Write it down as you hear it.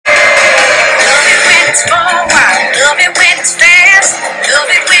lasts for a while. Love it when it's fast. Love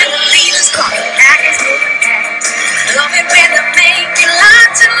it when the leaders come back and moving fast. Love it when they make it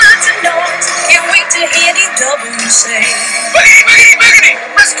lots and lots of noise. Can't wait to hear the W say, boogity, boogity, boogity.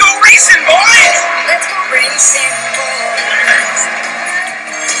 Let's go racing, boys. Let's go racing, boys.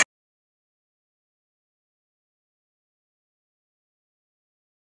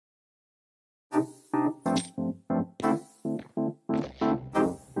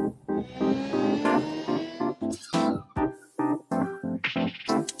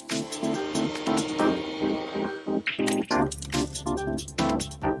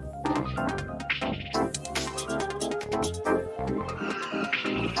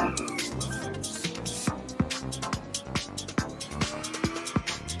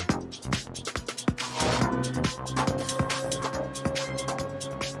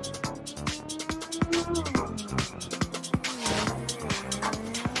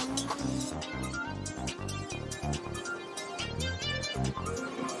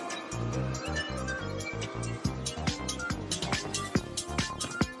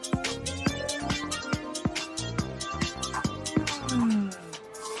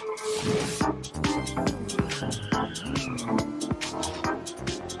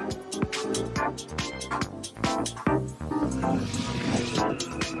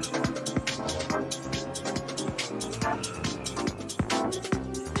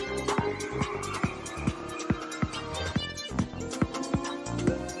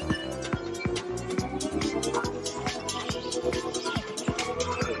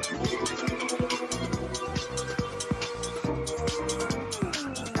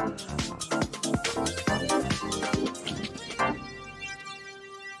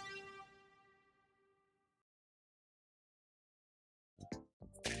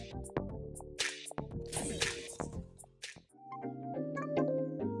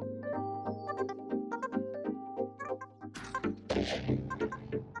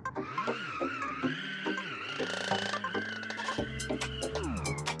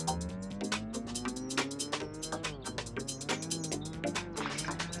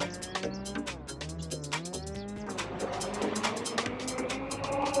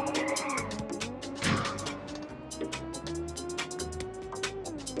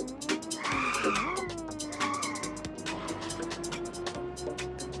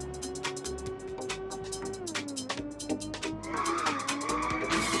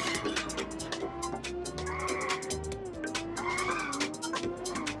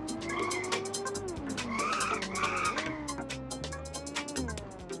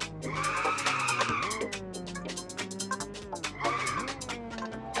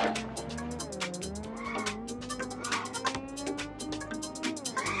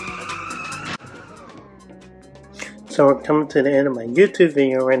 So we're coming to the end of my YouTube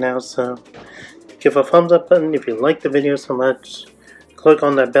video right now, so give a thumbs up button if you like the video so much. Click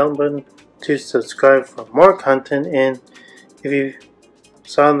on that bell button to subscribe for more content, and if you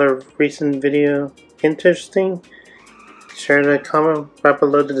saw the recent video interesting, share the comment right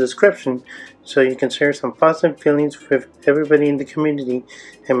below the description so you can share some positive feelings with everybody in the community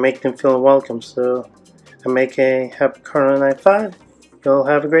and make them feel welcome. So I make a happy Karlo 95. Y'all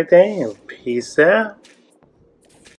have a great day and peace out.